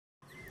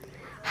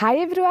Hi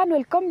everyone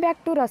welcome back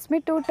to Rashmi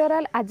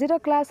tutorial. आज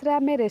class रे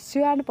आमे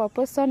रेशियो एंड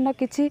प्रोपोर्शन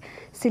किछि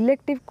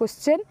सिलेक्टिव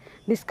क्वेश्चन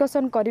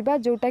डिस्कशन करबा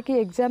जोटा कि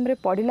एग्जाम रे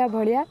पढ़िला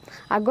भलिया।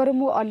 अगर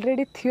मु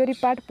ऑलरेडी थ्योरी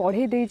पार्ट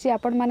पढ़ी देछि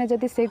आपण माने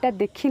जदि सेटा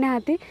देखि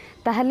नाहती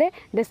ताहले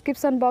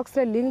डिस्क्रिप्शन बॉक्स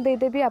रे लिंक दे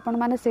देबी, आपण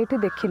माने सेठी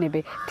देखि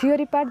नेबे।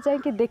 थ्योरी पार्ट जाय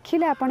कि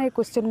देखिले आपण ए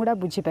क्वेश्चन गुडा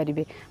बुझी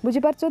परिबे। बुझी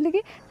पारछोंती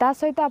कि ता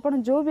सहित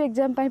आपण जो भी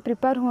एग्जाम पई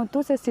प्रिपेयर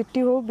होंतु से सिटी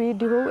हो,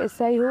 बीडी हो,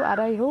 एसआई हो,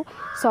 आरआई हो,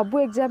 सब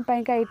एग्जाम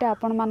पई का एटा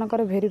आपण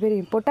मानकर वेरी वेरी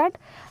इंपोर्टेंट।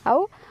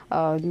 आउ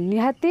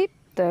निहाती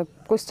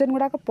क्वेश्चन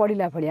गुड़ाक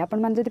पढ़ला भाई आपण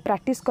मैंने जब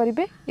प्रैक्टिस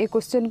करेंगे ये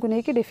क्वेश्चन को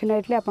लेकिन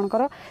डेफिनेटली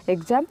आपंकर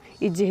एग्जाम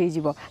इजी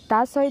हो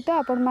सहित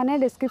आपण मैंने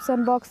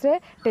डिस्क्रिप्शन बॉक्स रे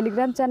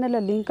टेलीग्राम चैनल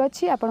लिंक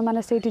अच्छी आपण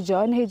मैंने से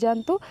जॉइन हो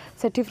जातु।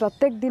 सेठी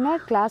प्रत्येक दिन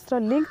क्लास रो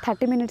लिंक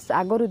 30 मिनिट्स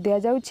आगरू दि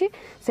जाऊँगी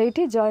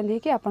से जॉइन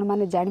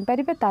होकर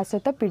जानीपर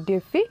सहित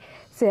पीडीएफ भी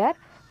शेयर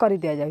कर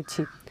दि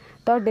जाऊँगी।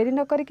 तो डेरी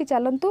न करिकी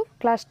चलतु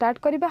क्लास स्टार्ट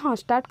करवा। हाँ,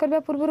 स्टार्ट करने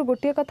पूर्व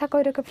गोटे कथा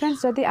कही रखे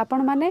फ्रेंड्स, जदि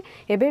आपण मैंने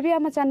एबे भी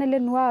आम चैनल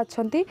नुआ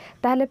अच्छी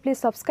ताहले प्लीज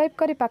सब्सक्राइब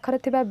करी पाखरे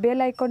थिबा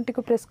बेल आइकन टी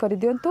को प्रेस कर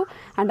दियंतु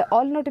एंड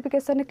ऑल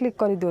नोटिफिकेशन क्लिक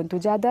कर दियंतु,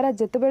 जहाद्वारा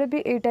जितेबाला भी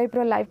ए टाइप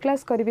रो लाइव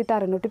क्लास करी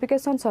तार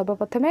नोटिफिकेशन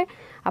सर्वप्रथमे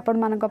आपण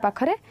मानक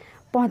पाखरे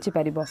पहुँची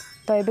पारिबो।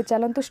 तो एबे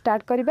चलतु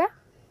स्टार्ट करवा।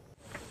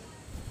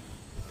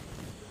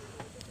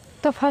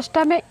 तो फर्स्ट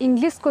आम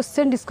इंग्लिश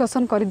क्वेश्चन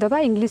डिस्कसन करदे।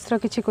 इंग्लिश रो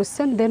किछि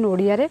क्वेश्चन देन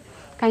ओडिया रे,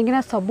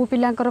 कहीं सबू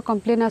पिलांकर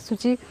कंप्लेन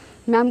आसूची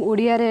मैम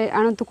ओडिया रे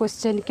आणतु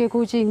क्वेश्चन, किए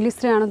कहूँ इंग्लिश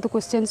रे आणतु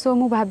क्वेश्चन। सो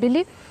मु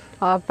भाबिली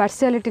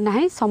पार्शियालिटी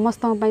नाही,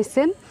 समस्त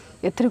सेम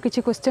एथरु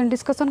किछि क्वेश्चन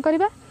डिस्कसन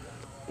करबा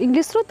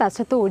इंग्लिश रो, ता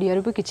सहित ओडिया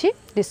रो भी किछि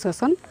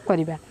डिस्कसन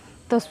करबा।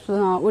 तो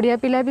ओडिया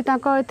पिला भी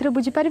तांको एथरे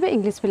बुझी पारिबे,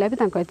 इंग्लिश पिला भी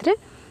तांको एथरे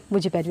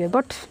बुझी पारिबे।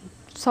 बट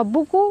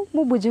सबू को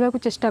मु बुझा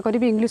चेष्टा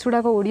करी, इंग्लिश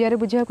गुड़ाक ओडिया रे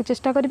बुझा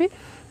चेष्टा करी,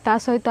 ता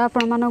सहित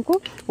आपण मानकु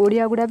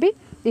ओडिया गुड़ा भी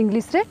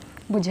इंग्लिश रे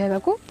बुझाइबा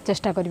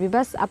चेष्टा करी।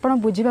 बस आपण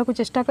बुझा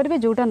चेष्टा करेंगे,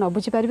 जोटा न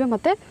बुझी पारे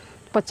मत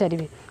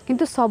पचारे।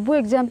 किंतु सबू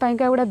एग्जाम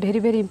पाइका गुड़ा भेरी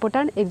भेरी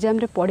इंपोर्टेंट। एग्जाम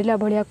रे पढ़ला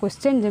भाया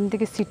क्वेश्चन जमती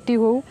कि सिटी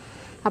हो,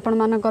 आपण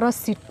मानकर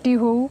सिटी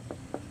हो,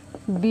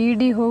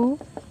 बीडी हो,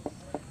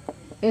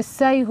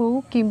 एसआई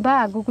हो, किंबा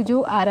आगु को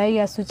जो आरआई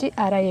आसूची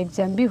आरआई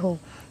एग्जाम भी हो,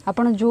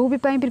 आपण जो भी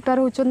प्रिपेयर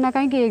होचन ना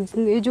कहीं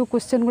ये जो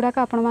क्वेश्चन गुड़ाक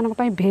आपण मानक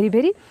पई भेरी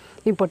भेरी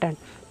इंपोर्टेंट।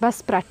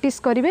 बस प्रैक्टिस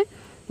करेंगे,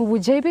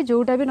 बुझेबी,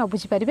 जोटा भी न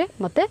बुझी पारे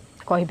मत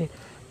कहे।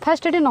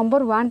 फास्ट ये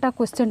नंबर 1 टा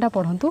क्वेश्चन टा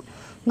पढ़ंतु।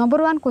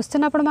 नंबर 1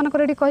 क्वेश्चन आपण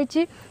मानकर eighty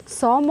कहिछि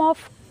some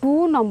of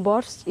two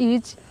numbers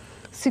is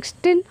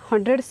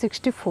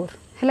 1664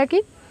 हैला कि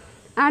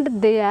and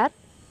their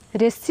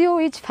ratio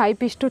is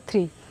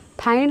 5:3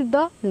 find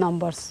the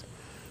numbers.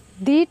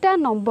 दीटा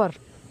number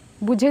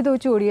बुझे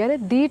दउछि ओडिया रे,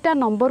 दीटा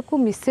नंबर को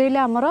मिसेइले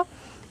हमर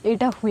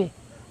एटा हुए,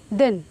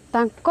 देन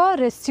तांको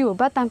रेशियो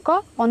बा तांको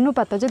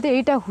अनुपात जदि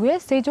एटा हुए,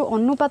 से जो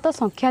अनुपात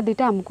संख्या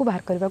दीटा हमको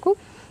बाहर करबा को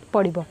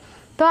पड़िबो।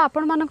 तो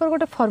आपण मानकर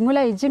गोटे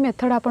फॉर्मूला इजी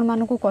मेथड आपण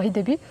मानकु कहि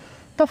देबी।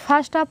 तो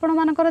फास्ट आपण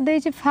मानकर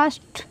देछि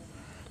फास्ट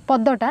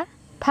पदटा,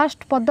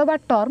 फास्ट पद बा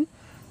टर्म,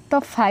 तो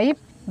 5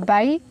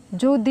 बाई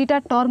जो दीटा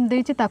टर्म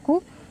देछि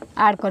ताकू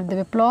ऐड कर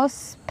देबे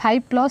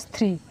 +5 +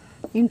 3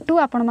 इंटू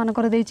आपण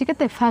मानकर देछि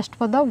केते फास्ट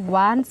पद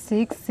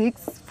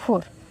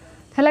 1664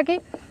 हैला कि।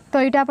 तो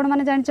एटा आपण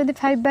माने जानि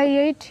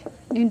 5/8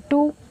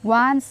 इंटू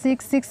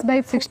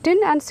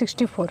 166/16 एंड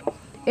 64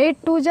 8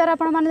 2 जार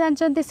आपण माने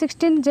जानि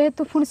 16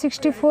 जेहेतु पुणी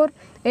 64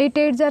 8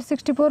 8 जार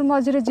 64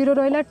 मझे 0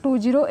 रहा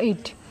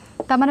 208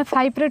 ता माने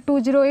 5 रे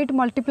 208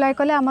 मल्टीप्लाई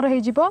कले आमर हो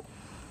जिवो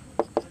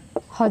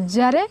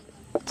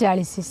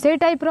 1040। से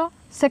type row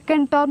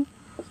second term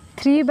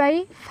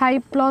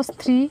 3/5 +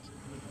 3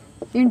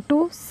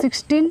 into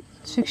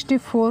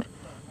 1664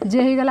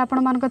 जे हो गला आपण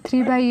मानक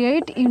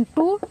 3/8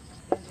 इंटू,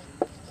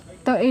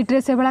 तो 8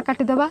 रे से भाया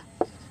काटिदेबा,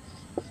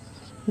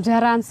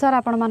 जार आंसर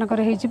आपण मानकर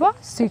हो जिवो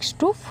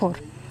 624।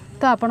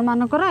 तो आपण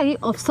मानकर ये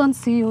ऑप्शन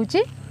सी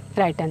होची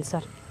राइट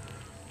आंसर।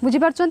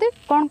 बुझीपारछन्ती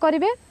कौन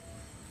करेंगे,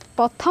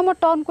 प्रथम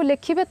टर्म को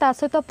लिखिबे, ता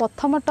सहित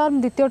प्रथम टर्म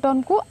द्वितीय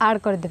टर्म को ऐड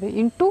करदेबे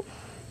इंटू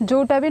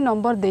जोटा भी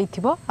नंबर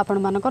देइथिबो आपण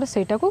मानकर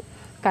सेटा को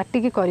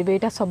काटिकी करेंगे।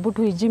 यहाँ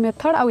सबुठू इजी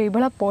मेथड। आउ ये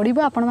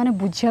पढ़ो आपण मैंने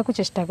बुझा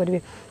चेष्टा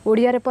करेंगे।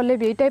 ओडिया रे पढ़ले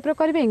भी ये टाइप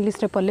करेंगे, इंग्लिश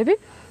रे पढ़ले भी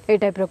ये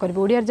टाइप करेंगे।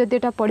 ओडिया जदि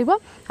एटा पढ़ो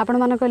आपण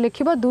मानकर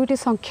लिखिबो दुईटी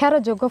संख्यार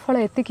जोगफल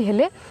एतिकी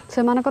हेले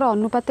से मानकर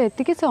अनुपात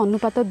एतिकी, से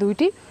अनुपात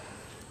दुईटी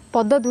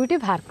पद दुईटी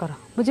बाहर कर।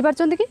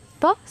 बुझीपारछन्ती कि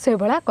तो से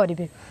भला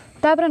करेंगे।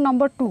 तापर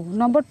नंबर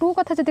 2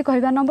 कथा जदि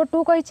कहबा, number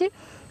 2 कहिछि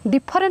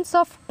difference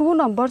of two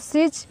numbers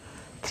is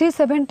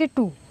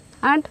 372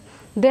 and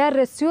their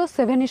ratio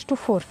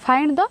 7:4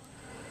 find the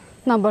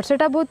number.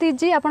 सेटा बहुत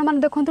इजी। आपण माने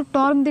देखंतु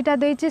टर्म दीटा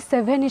देछि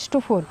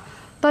 7:4,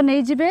 तो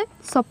नहीं जिबे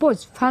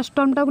सपोज फर्स्ट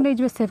टर्म टा को नहीं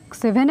जिबे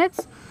 7x,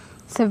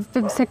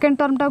 सेकेंड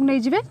टर्म टा को नहीं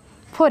जिबे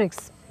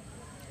 4x।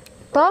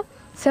 तो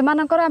से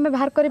मानकर आमे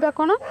बाहर करबा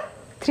कोन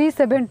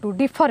 372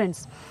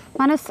 डिफरेंस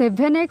माने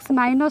 7x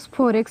 -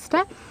 4x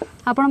टा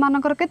आपण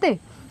मानकर केते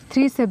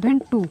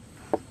 372।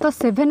 तो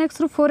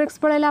 7x रु 4x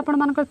पळैला आपण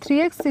मानकर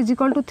 3x =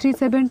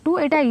 372।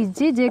 एटा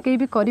इजी जे के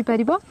भी करि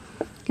परिबो,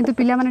 किंतु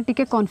पिला माने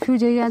टिके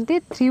कंफ्यूज हो जाती।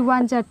 3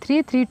 1 जार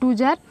 3 3 2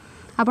 जार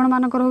आपण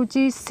मानकर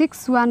होची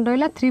 6 1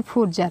 रहला 3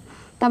 4 जार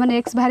ता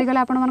माने x बाहरी गला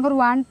आपण मानकर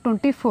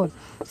 124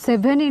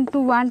 7 *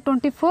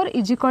 124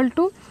 इज इक्वल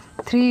टू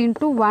 3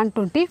 *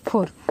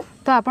 124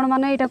 तो आपण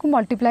माने एटा को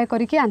मल्टीप्लाई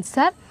करके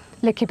आंसर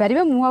लिखि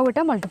परिबे मु आ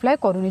एटा मल्टीप्लाई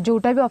करूनी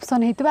जोटा भी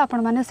ऑप्शन हेतिबा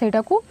आपण माने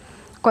सेटा को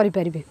करि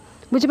परिबे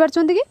बुझि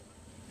परछोंती कि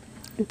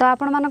तो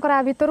आपण मानकर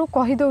आ भितरु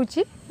कहि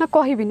दउची ना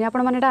कहिबिनी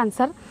आपण माने एटा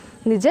आंसर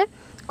निजे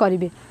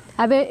करिवे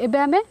अबे एबे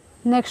हमें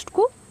नेक्स्ट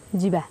को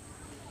जिबा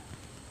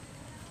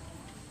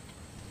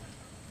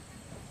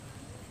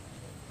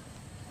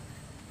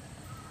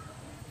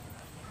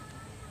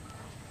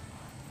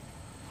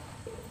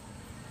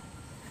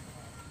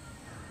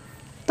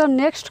तो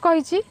नेक्स्ट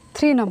कही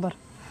 3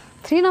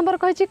 नंबर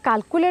कही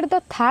calculate the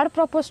third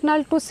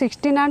proportional to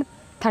 16 and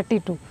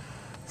 32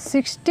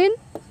 16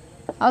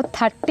 और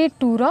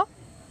 32 रो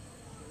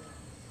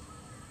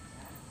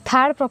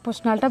थर्ड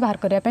प्रोपोर्शनलटा बाहर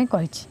करने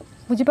कही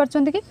बुझी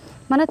पार्छन्ति कि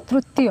माने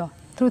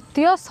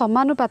तृतीय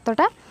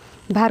समानुपातटा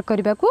बाहर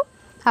करने को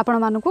आपण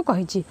मानकु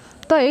कही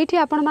तो ये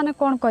आपण माने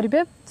कौन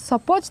करेंगे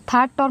सपोज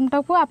थर्ड टर्मटा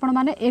को आपण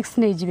माने एक्स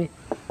नहीं जिवे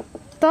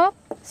तो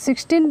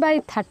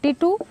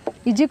 16/32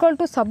 इज इक्वल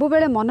टू सब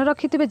बेले मन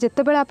रखिथिबे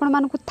जेते बेले आपण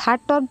मानकु थर्ड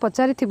टर्म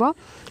पचारि थिबो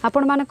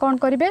आपण माने कोन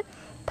करिवे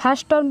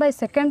first term by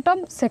second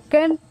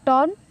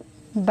term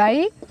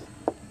by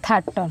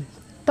third term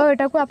तो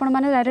एटा को आपण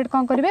माने डायरेक्ट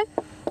कोन करिवे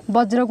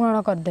वज्र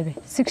गुणन कर देबे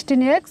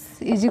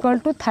 16x is equal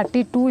to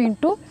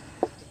 32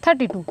 *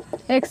 32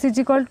 x is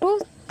equal to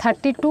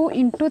 32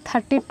 *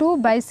 32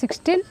 bye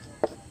 16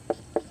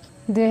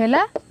 दे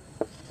हैला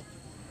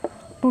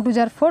 2 2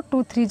 जार 4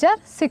 2 3 जार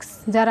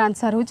 6 जार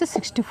आंसर हो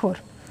 64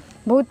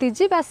 बहुत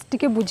इजी बास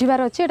टिके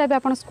बुझीबार अच्छे एटा भी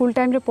आप स्कूल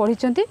टाइम रे पढ़ी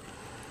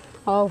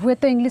हुए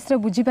तो इंग्लिश रे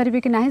बुझी पारिबे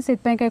कि नाही से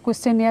का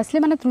क्वेश्चन नहीं आसले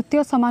माने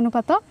तृतीय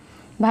समानुपात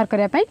बाहर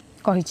करिया पई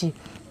कहिछि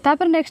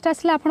तापर नेक्स्ट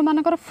आसले आपण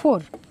मानकर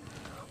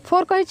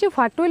 4 कहिछि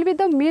what will be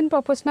the mean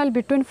proportional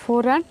between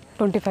 4 and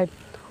 25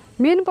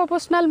 mean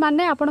proportional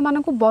माने आपण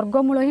मानकु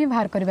वर्गमूल ही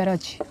बाहर करिवार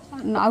अछि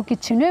आ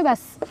किछि नै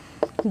बस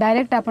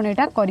डायरेक्ट आपण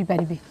एटा करि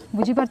पारिबे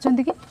बुझी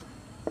परछन्ती कि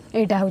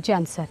एटा होछि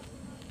आंसर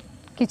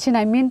किछि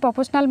नै मीन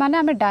प्रोपोर्शनल माने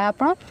हमें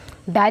आपण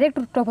डायरेक्ट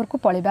रूट ओवर को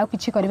पळेबा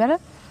किछि करिवार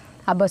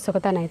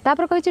आवश्यकता नै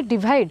तापर कहिछि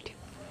डिवाइड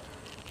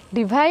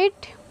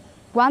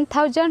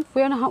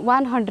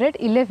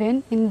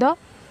 1111 इन द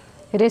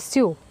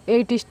रेशियो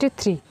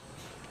 8:3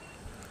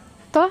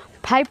 तो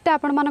 5 टा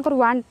आपण मानकर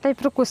 1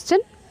 टाइप रो क्वेश्चन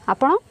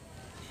आपण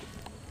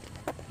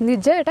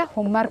निजे एटा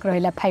होमवर्क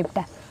रहिला 5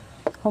 टा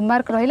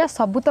होमवर्क रहिला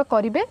सब तो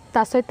करिवे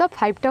ता सहित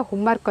 5 टा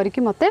होमवर्क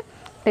करके मते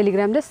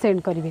टेलीग्राम रे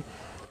सेंड करिवे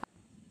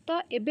तो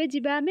एबे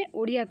जिबा हमें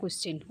ओडिया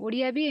क्वेश्चन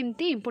ओडिया भी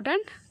एमती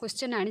इंपोर्टेंट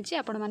क्वेश्चन आनी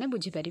आपण माने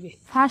बुझी पारिबे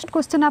फर्स्ट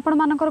क्वेश्चन आपण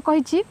मानकर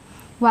कहिछि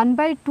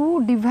 1/2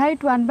 डिवाइड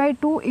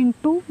 1/2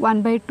 इंटू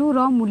 1/2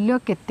 रो मूल्य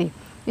केते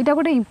एटा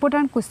गोटे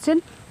इंपोर्टेंट क्वेश्चन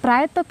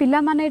प्राय तो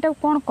पिला माने एटा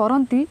कोन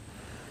करंती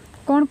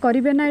कोन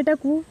करिवे ना एटा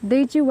को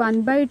देछि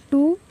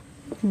 1/2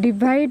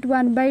 डिवाइड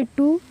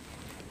 1/2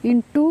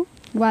 इंटू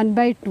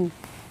 1/2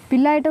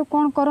 पिला एटा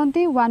कोन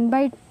करंती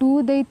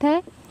 1/2 देई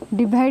थाए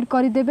डिवाइड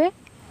करि देबे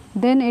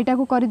देन एटा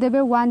को करि देबे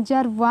 1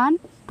 जार 1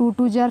 2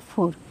 2 जार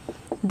 4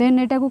 देन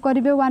एटा को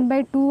करिवे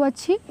 1/2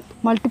 अछि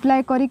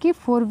मल्टीप्लाई करी कि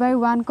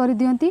 4/1 करि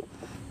दियंती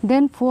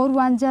देन 4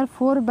 1 जार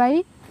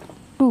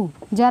 4/2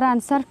 जार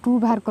आंसर 2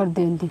 बाहर कर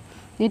देंती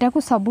एटा को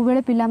सब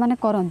बेले पिला माने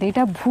करंते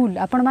एटा भूल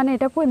आपण माने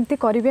एटा को एमती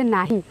करिवे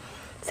नाही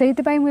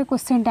सेहित पई मु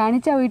क्वेश्चन टा आनी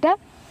आ एटा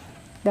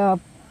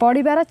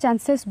पढ़िबार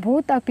चांसेस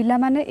बहुत आ पिला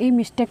माने ए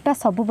मिस्टेकटा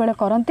सब बेले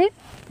करंती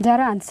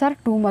जार आंसर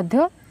 2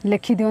 मध्य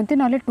लिखि दियंती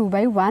नले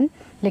 2/1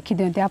 लिखि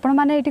दियंती आपण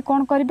माने एटी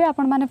कोन करिवे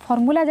आपण माने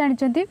फार्मूला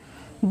जानिचंती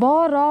ब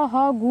र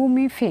ह गु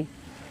मि फे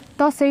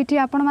तो सेठी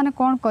आपण माने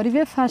कोन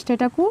करिवे फर्स्ट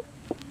एटा को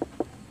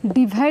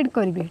डिवाइड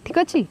करिवे ठीक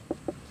अछि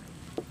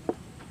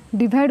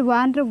डिवाइड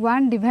 1 रे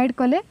 1 डिवाइड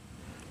कले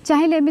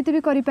चाहिए एमिति भी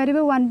करि परिबे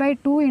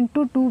 1/2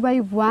 इंटू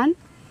 2/1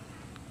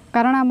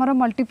 कारण हमर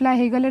मल्टीप्लाई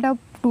हे गले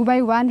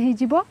 2/1 हे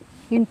जिवो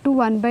into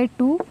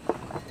 1/2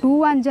 2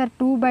 1 jar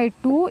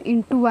 2/2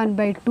 into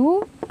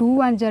 1/2 2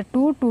 1 jar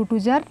 2 2 2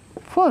 jar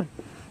 4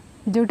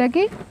 जोटा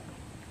कि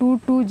 2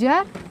 2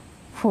 जार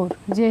 4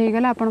 जे हे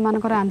गला आपण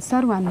मानकर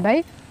आंसर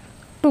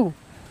 1/2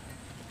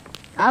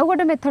 आउ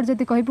गोटे मेथड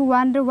जति कहबू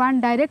 1 रे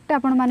 1 डायरेक्ट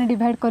आपण माने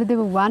डिवाइड कर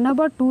देबो 1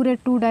 हबो 2 रे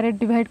 2 डायरेक्ट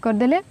डिवाइड कर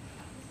देले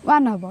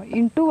 1 हबो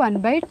इंटू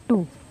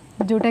 1/2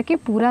 जोटा कि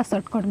पूरा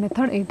शॉर्टकट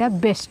मेथड एटा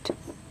बेस्ट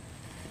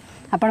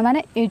आपण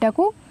माने एटा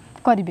को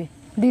करिवे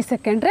 2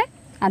 सेकंड रे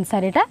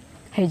आंसर एटा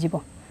हे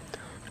जिवो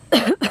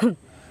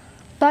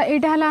तो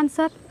एटा हला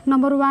आंसर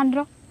नंबर 1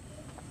 रो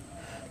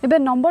एबे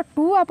नंबर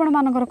 2 आपण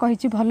मानकर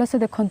कहिछि भलो से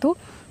देखंतु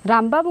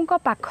रामबाबू को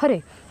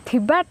पाखरे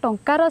थिबा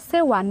टंकार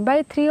से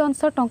 1/3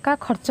 अंश टंका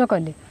खर्च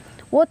कले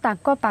ओ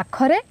तांको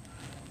पाखरे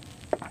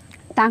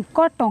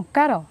तांको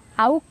टंकार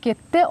आउ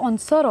केते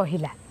अंश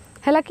रहिला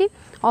हैला कि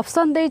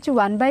ऑप्शन देइछु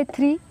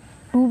 1/3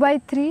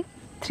 2/3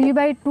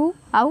 3/2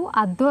 आउ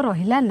आदो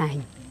रहिला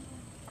नाही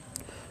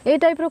ए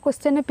टाइप रो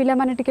क्वेश्चन ने पिला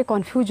माने टिके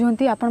कंफ्यूज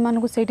होंती आपण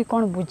मानको सेठी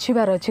कोन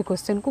बुझिबार अछि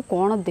क्वेश्चन को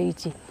कोन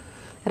देइछि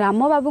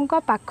राम बाबू को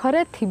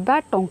पाखरे थिबा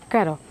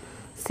टंकार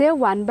से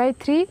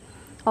 1/3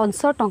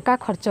 अंश टंका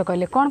खर्च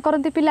कले कौन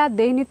करती पिला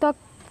देनी तो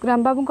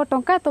राम बाबू को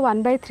टंका तो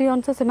 1/3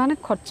 अंश से माने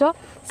खर्च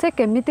से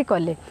केमिति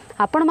कले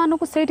आपण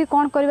मानक से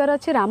कौन कर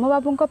अच्छी राम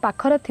बाबू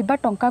पाखर थिबा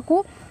टंका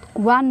को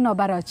 1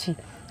 नबार अच्छी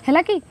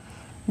है कि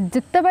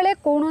जिते बड़े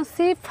कौन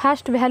सी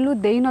फास्ट वैल्यू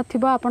दे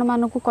नथिबो आपण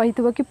मानक कही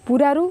कि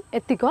पूरा रू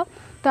एतिक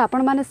तो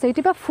आपण माने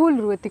सेठी बा फुल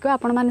रू एतिक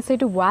आपण माने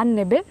सेठी 1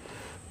 नेबे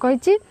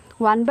कही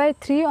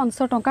 1/3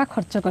 अंश टंका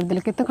खर्च करदे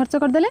केते खर्च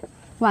करदे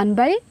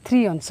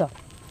 1/3 अंश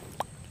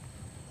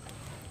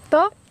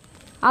तो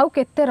आउ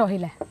केते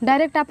रहिला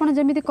डायरेक्ट आपण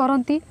जेमिति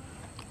करंती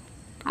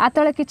आ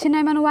तळे किछि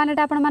नै माने 1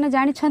 एटा आपण माने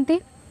जानि छंती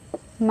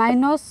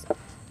माइनस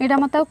एटा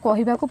मत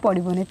कहबा को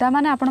पड़िबोनी ता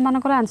माने आपण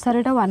मानकर आंसर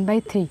एटा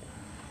 1/3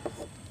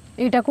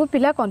 एटा को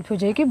पिला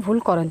कंफ्यूज है कि भूल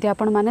करंती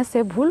आपण माने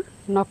से भूल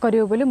न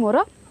करियो बोली मोर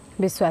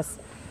विश्वास।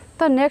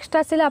 तो नेक्स्ट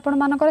आसिला आपण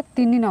मानकर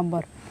 3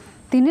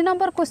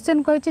 नंबर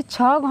क्वेश्चन कहिछि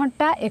 6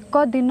 घंटा एक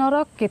दिन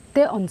रो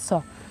केते अंश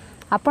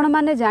आपण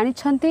माने जानि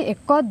छंती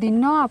एक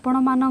दिन आपण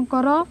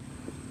मानकर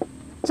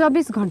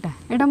 24 घंटा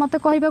एटा मत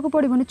कहबा को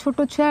पड़िबोनी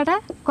छोटो छुआटा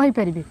कहि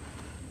परिबे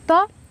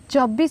तो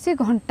 24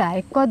 घंटा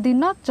एक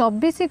दिन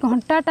 24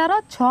 घंटाटार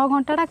 6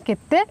 घंटाटा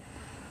केते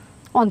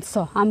अंश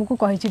आमको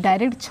कही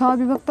डायरेक्ट 6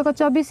 विभक्त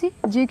 24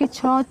 जे कि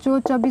 6 चो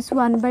 24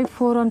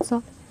 1/4 अंश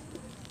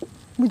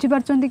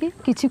बुझीपार कि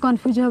किसी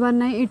कन्फ्यूज हबार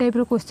ना ये टाइप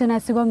क्वेश्चन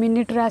आसो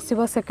मिनिट रे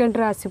आसो सेकेंड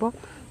रे आसो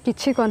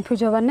किसी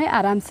कन्फ्यूज हबार ना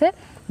आराम से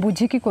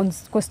बुझिकी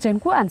क्वेश्चन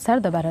को आंसर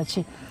देवार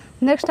अच्छी।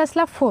 नेक्स्ट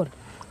आसला 4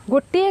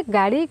 गोटे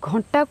गाड़ी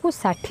घंटा को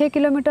 60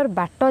 किलोमीटर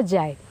बाट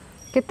जाए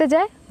केते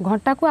जाए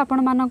घंटा को आपण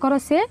मानकर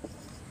से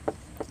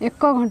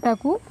 1 घंटा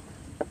को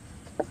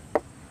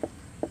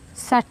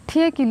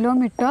 60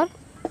 किलोमीटर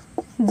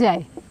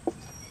जाए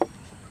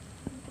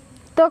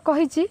तो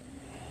कही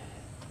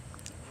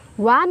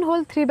 1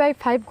 होल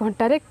 3/5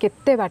 घंटे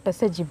केते बाट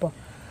से जीव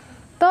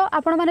तो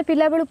आपण माने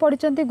पिला बेलू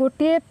पढ़ी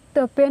गोटे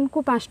पेन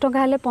को 5 टका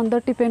हेले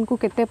 15 पेन को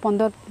केते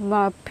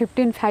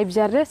 15 5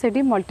 जार रे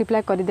सेठी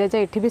मल्टीप्लाई कर दिया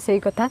जाए। एठी भी सही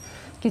कथा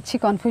किछि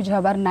कन्फ्यूज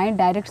हबार नाइ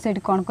डायरेक्ट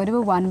सेठी कोन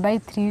करिवो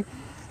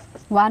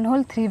 1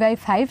 होल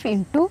 3/5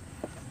 इंटू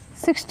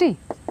 60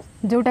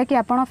 जोटा कि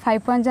आपण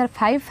 5 1 जार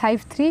 5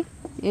 5 3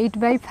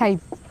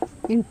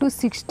 8/5 इंटू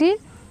 60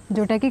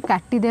 जोटा कि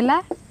काटी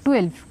देला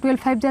 12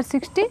 5 जार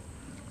 60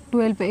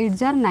 12 8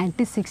 जार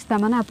 96 ता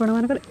माने आपण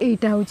मानकर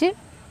एटा होची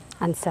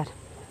आंसर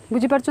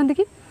बुझी पारछंती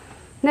कि।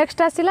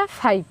 नेक्स्ट आसिला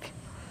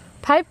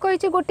 5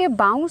 कहिछि गोटे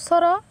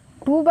बाउंसर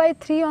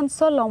 2/3 अंश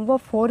लंब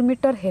 4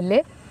 मीटर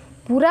हेले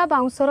पूरा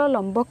बाउंसर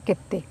लंब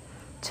केते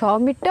 6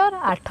 मीटर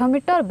 8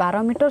 मीटर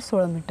 12 मीटर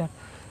 16 मीटर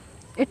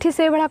एठी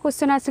से बड़ा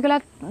क्वेश्चन आसीगला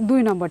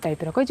 2 नंबर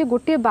टाइप रो कहिछि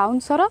गोटे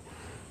बाउंसर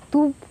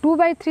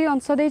 2/3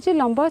 अंश देछि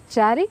लंब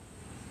 4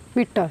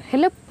 मीटर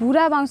हेले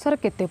पूरा बाउंसर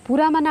केते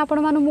पूरा माने आपण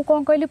माने मु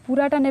कोन कहली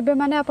पूराटा नेबे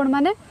माने आपण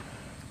माने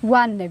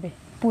 1 नेबे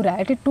पूरा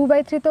एठी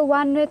 2/3 तो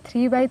 1 ने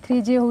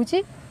 3/3 जे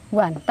होची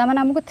 1 ता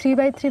माने हमको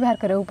 3/3 बाहर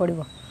करबो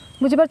पड़िबो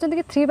बुझि परछन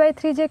कि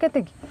 3/3 जे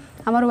केते कि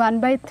हमर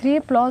 1/3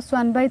 प्लस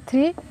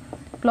 1/3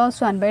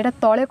 प्लस 1 एटा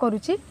तळे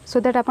करूची सो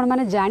दैट आपण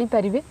माने जानि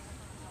परिबे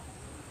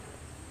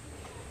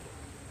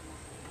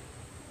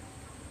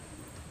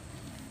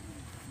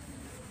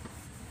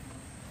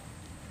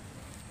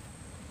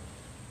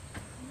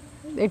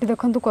ये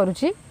देखु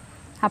करुच्ची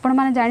आपण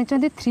मैंने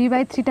जानते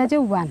 3/3 टा जे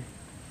 1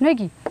 नुहे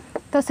कि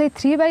तो से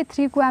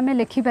 3/3 को आम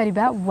लिखिपर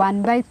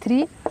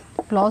 1/3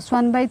 प्लस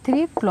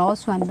 1/3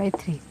 प्लस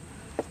 1/3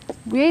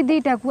 ये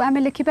दुईटा को आम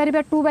लिखिपर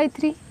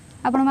 2/3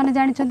 आपण मैंने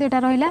जानते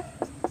यहाँ रहा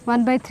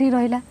 1/3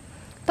 रहा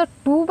तो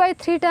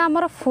 2/3 टा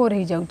आमर 4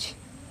 हो जाऊँगी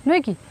नुहे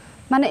कि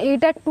माने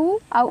एटा 2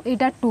 आउ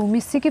एटा 2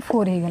 मिसिकी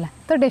 4 हो गला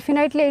तो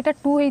डेफिनेटली एटा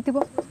 2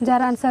 होइतिबो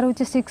जार आंसर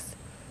होची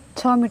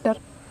 6 मीटर।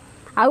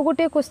 आउ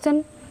गोटे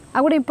क्वेश्चन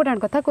आ गोटे इंपोर्टेंट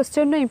कथा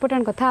क्वेश्चन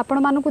इंपोर्टेंट कथा आपण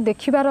मानकु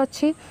देखिबार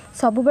अच्छी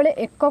सब बेले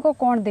एकक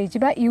कोन देछि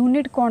बा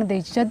यूनिट कोन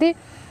देछि जदी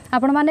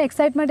आपण माने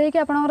एक्साइटमेंट है कि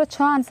आपनकर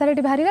 6 आंसर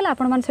एटी बाहरी गला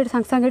आपण माने सेठी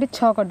सांग सांग एटी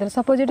 6 कर दे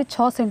सपोज एटी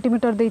 6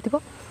 सेंटीमीटर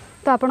देइथिबो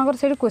तो आपनकर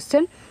सेठी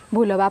क्वेश्चन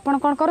भूल होबा आपण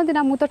कोन करंती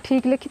ना मु तो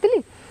ठीक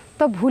लिखितली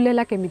तो भूल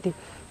हैला केमिति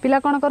पिला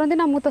कोन करंती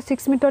ना मु तो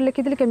 6 मीटर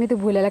लिखितली केमिति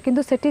भूल हैला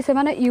किंतु सेठी से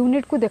माने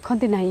यूनिट को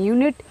देखंती नाही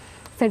यूनिट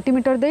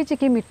सेंटीमीटर देछि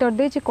कि मीटर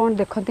देछि कोन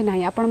देखंती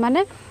नाही आपण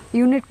माने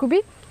यूनिट को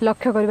भी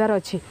लक्ष्य करिवार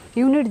अछि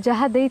यूनिट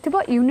जहाँ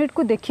देइथिबो यूनिट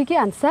को देखिकी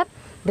आंसर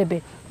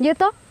देबे ये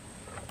तो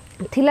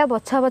थिला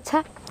बछा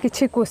बछा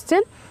किछि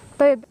क्वेश्चन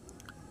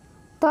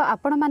तो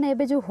आपण माने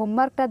एबे जो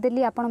होमवर्क टा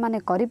देली आपण माने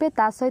करिवे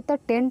ता सहित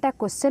 10 टा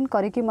क्वेश्चन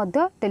करिकी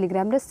मध्य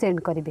टेलीग्राम रे सेंड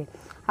करिवे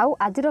आउ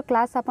आजिर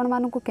क्लास आपण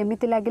मानकु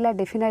केमिति लागिला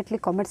डेफिनेटली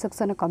कमेंट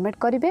सेक्शन में कमेंट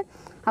करिवे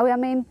आउ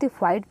आमे एमती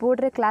व्हाइट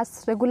बोर्ड रे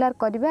क्लास रेगुलर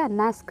करिवा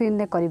ना स्क्रीन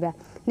रे करिवा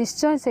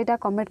निश्चय सेटा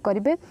कमेंट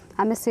करिवे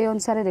आमे से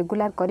अनुसार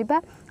रेगुलर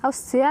करिवा आउ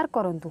शेयर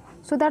करंतु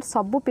सो दैट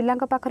सब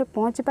पिलांका पाखरे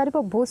पहुंची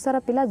पारिबो बहुत सारा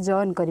पिला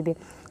जॉइन करिवे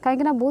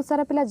काहेकि ना बहुत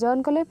सारा पिला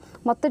जॉइन कले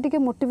मते टिके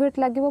मोटिवेट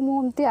लागिवो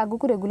मु एमती आगु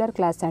को रेगुलर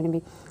क्लास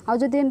आनिबी आउ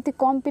जदी एमती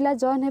कम पिला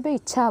जॉइन हेबे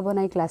इच्छा हबो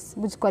नै क्लास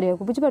बुझ करिया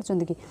को बुझ परछन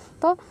कि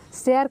तो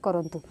शेयर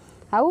करंतु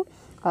आउ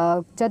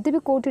जदि भी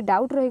कोठी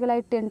डाउट रही गला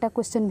 10 टा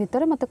क्वेश्चन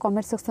भितर मते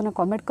कमेंट सेक्शन में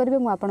कमेंट करिवे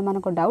मु आपण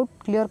मानको डाउट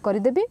क्लियर कर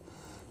देबी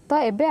तो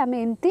एबे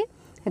आमे एमती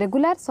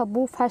रेगुलर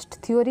सबू फास्ट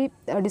थ्योरी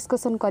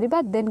डिस्कशन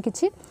करबा देन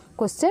किछि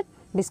क्वेश्चन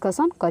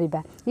डिस्कशन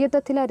करबा। ये तो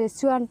थिला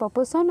रेशियो एंड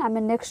प्रोपोर्शन। आम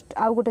नेक्स्ट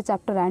आउ गोटे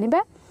चैप्टर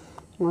आनिबा।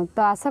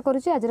 तो आशा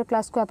करूँ आज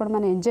क्लास को आपण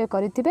मैंने एंजॉय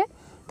करेंगे।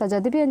 तो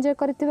जदि भी एंजॉय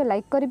करेंगे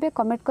लाइक करेंगे,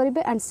 कमेंट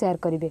करेंगे एंड शेयर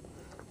करेंगे।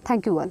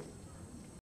 Thank you all.